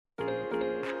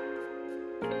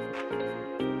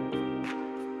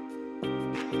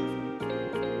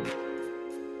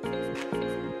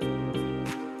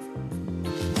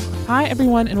Hi,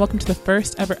 everyone, and welcome to the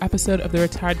first ever episode of the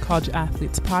Retired College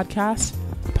Athletes podcast,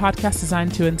 a podcast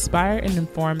designed to inspire and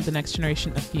inform the next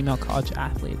generation of female college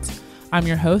athletes. I'm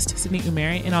your host, Sydney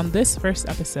Umeri, and on this first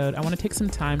episode, I want to take some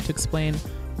time to explain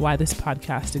why this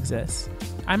podcast exists.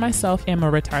 I myself am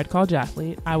a retired college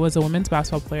athlete. I was a women's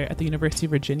basketball player at the University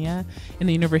of Virginia and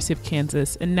the University of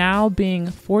Kansas, and now being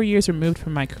 4 years removed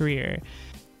from my career,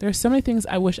 there are so many things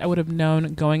I wish I would have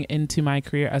known going into my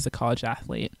career as a college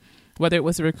athlete. Whether it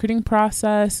was a recruiting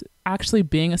process, actually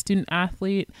being a student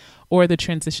athlete, or the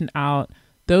transition out,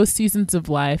 those seasons of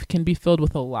life can be filled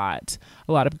with a lot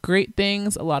of great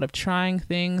things, a lot of trying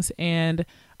things, and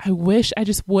I wish I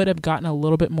just would have gotten a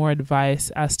little bit more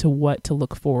advice as to what to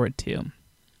look forward to.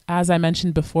 As I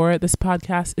mentioned before, this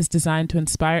podcast is designed to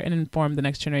inspire and inform the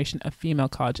next generation of female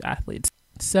college athletes.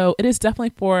 So it is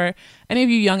definitely for any of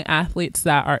you young athletes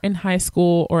that are in high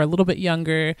school or a little bit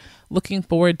younger, looking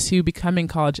forward to becoming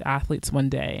college athletes one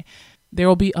day. There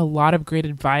will be a lot of great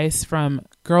advice from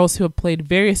girls who have played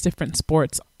various different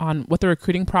sports on what the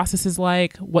recruiting process is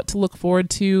like, what to look forward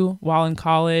to while in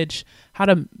college, how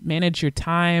to manage your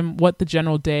time, what the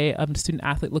general day of a student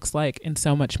athlete looks like, and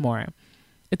so much more.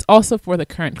 It's also for the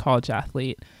current college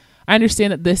athlete. I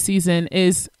understand that this season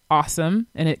is awesome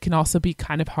and it can also be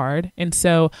kind of hard. And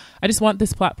so I just want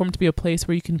this platform to be a place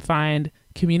where you can find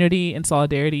community and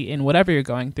solidarity in whatever you're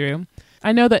going through.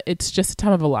 I know that it's just a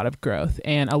time of a lot of growth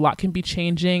and a lot can be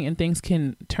changing and things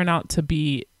can turn out to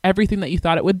be everything that you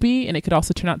thought it would be. And it could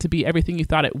also turn out to be everything you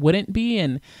thought it wouldn't be.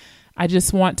 And I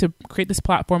just want to create this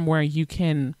platform where you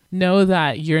can know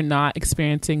that you're not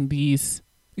experiencing these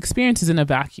experiences in a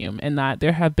vacuum, and that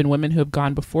there have been women who have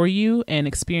gone before you and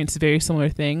experienced very similar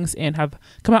things and have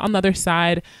come out on the other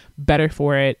side better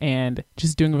for it and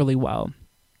just doing really well.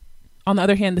 On the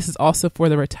other hand, this is also for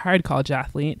the retired college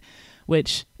athlete,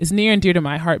 which is near and dear to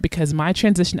my heart because my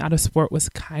transition out of sport was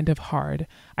kind of hard.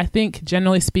 I think,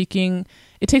 generally speaking,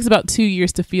 it takes about 2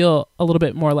 years to feel a little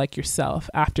bit more like yourself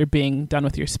after being done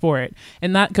with your sport.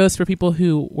 And that goes for people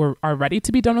who are ready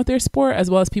to be done with their sport, as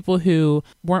well as people who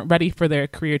weren't ready for their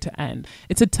career to end.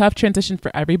 It's a tough transition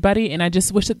for everybody. And I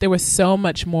just wish that there was so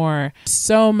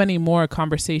many more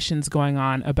conversations going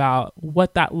on about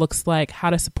what that looks like, how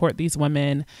to support these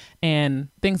women, and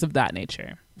things of that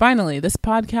nature. Finally, this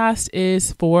podcast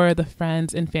is for the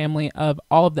friends and family of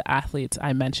all of the athletes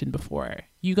I mentioned before.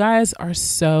 You guys are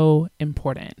so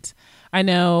important. I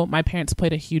know my parents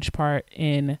played a huge part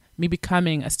in me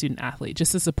becoming a student athlete,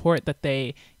 just the support that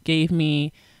they gave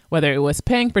me, whether it was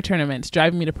paying for tournaments,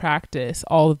 driving me to practice,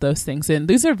 all of those things. And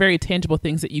these are very tangible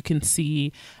things that you can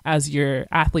see as your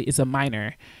athlete is a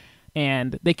minor.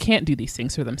 And they can't do these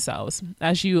things for themselves.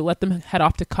 As you let them head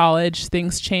off to college,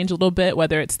 things change a little bit,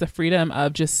 whether it's the freedom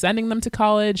of just sending them to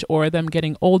college or them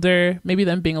getting older, maybe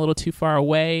them being a little too far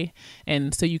away.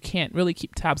 And so you can't really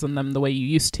keep tabs on them the way you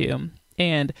used to.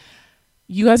 And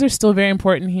you guys are still very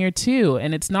important here too.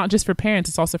 And it's not just for parents,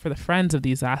 it's also for the friends of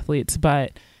these athletes.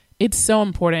 But it's so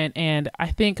important. And I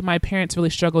think my parents really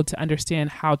struggled to understand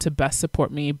how to best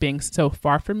support me being so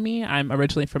far from me. I'm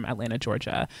originally from Atlanta,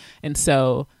 Georgia. And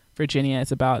so Virginia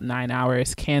is about 9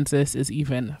 hours. Kansas is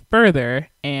even further.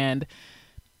 And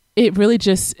it really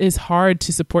just is hard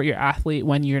to support your athlete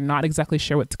when you're not exactly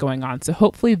sure what's going on. So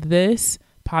hopefully this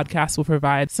podcast will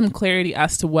provide some clarity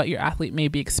as to what your athlete may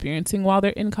be experiencing while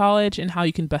they're in college and how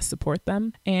you can best support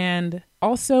them. And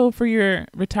also for your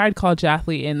retired college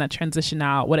athlete in that transition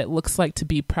out, what it looks like to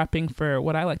be prepping for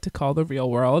what I like to call the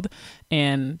real world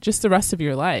and just the rest of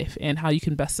your life and how you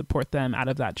can best support them out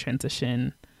of that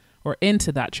transition or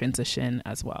into that transition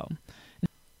as well.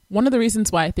 One of the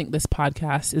reasons why I think this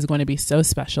podcast is going to be so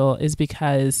special is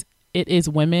because it is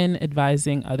women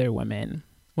advising other women.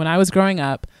 When I was growing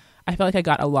up, I felt like I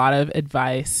got a lot of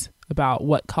advice about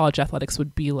what college athletics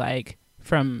would be like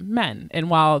from men. And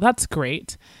while that's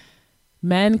great,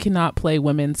 men cannot play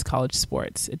women's college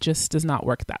sports. It just does not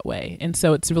work that way. And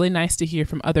so it's really nice to hear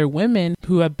from other women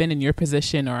who have been in your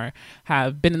position or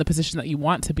have been in the position that you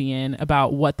want to be in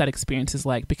about what that experience is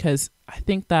like, because I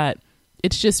think that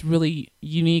it's just really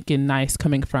unique and nice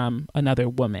coming from another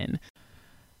woman.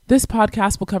 This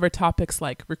podcast will cover topics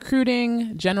like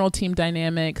recruiting, general team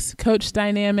dynamics, coach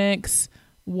dynamics,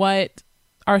 what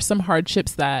are some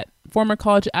hardships that former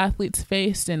college athletes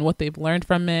faced and what they've learned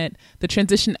from it, the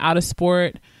transition out of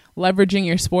sport, leveraging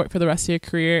your sport for the rest of your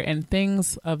career, and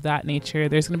things of that nature.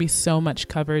 There's going to be so much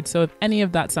covered. So if any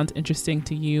of that sounds interesting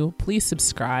to you, please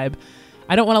subscribe.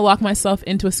 I don't want to lock myself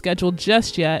into a schedule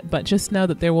just yet, but just know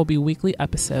that there will be weekly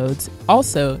episodes.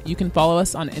 Also, you can follow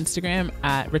us on Instagram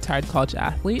at Retired College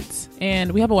Athletes,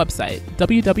 and we have a website,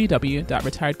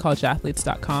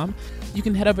 www.retiredcollegeathletes.com. You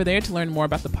can head over there to learn more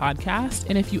about the podcast,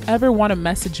 and if you ever want to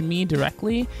message me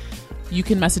directly, you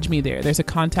can message me there. There's a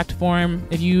contact form.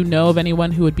 If you know of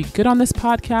anyone who would be good on this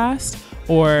podcast,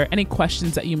 or any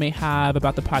questions that you may have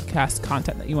about the podcast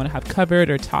content that you want to have covered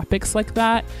or topics like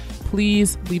that,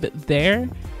 please leave it there.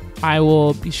 I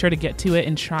will be sure to get to it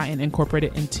and try and incorporate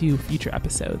it into future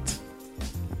episodes.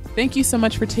 Thank you so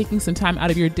much for taking some time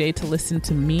out of your day to listen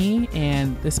to me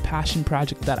and this passion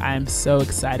project that I am so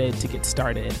excited to get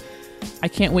started. I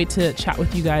can't wait to chat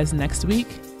with you guys next week.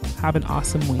 Have an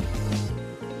awesome week.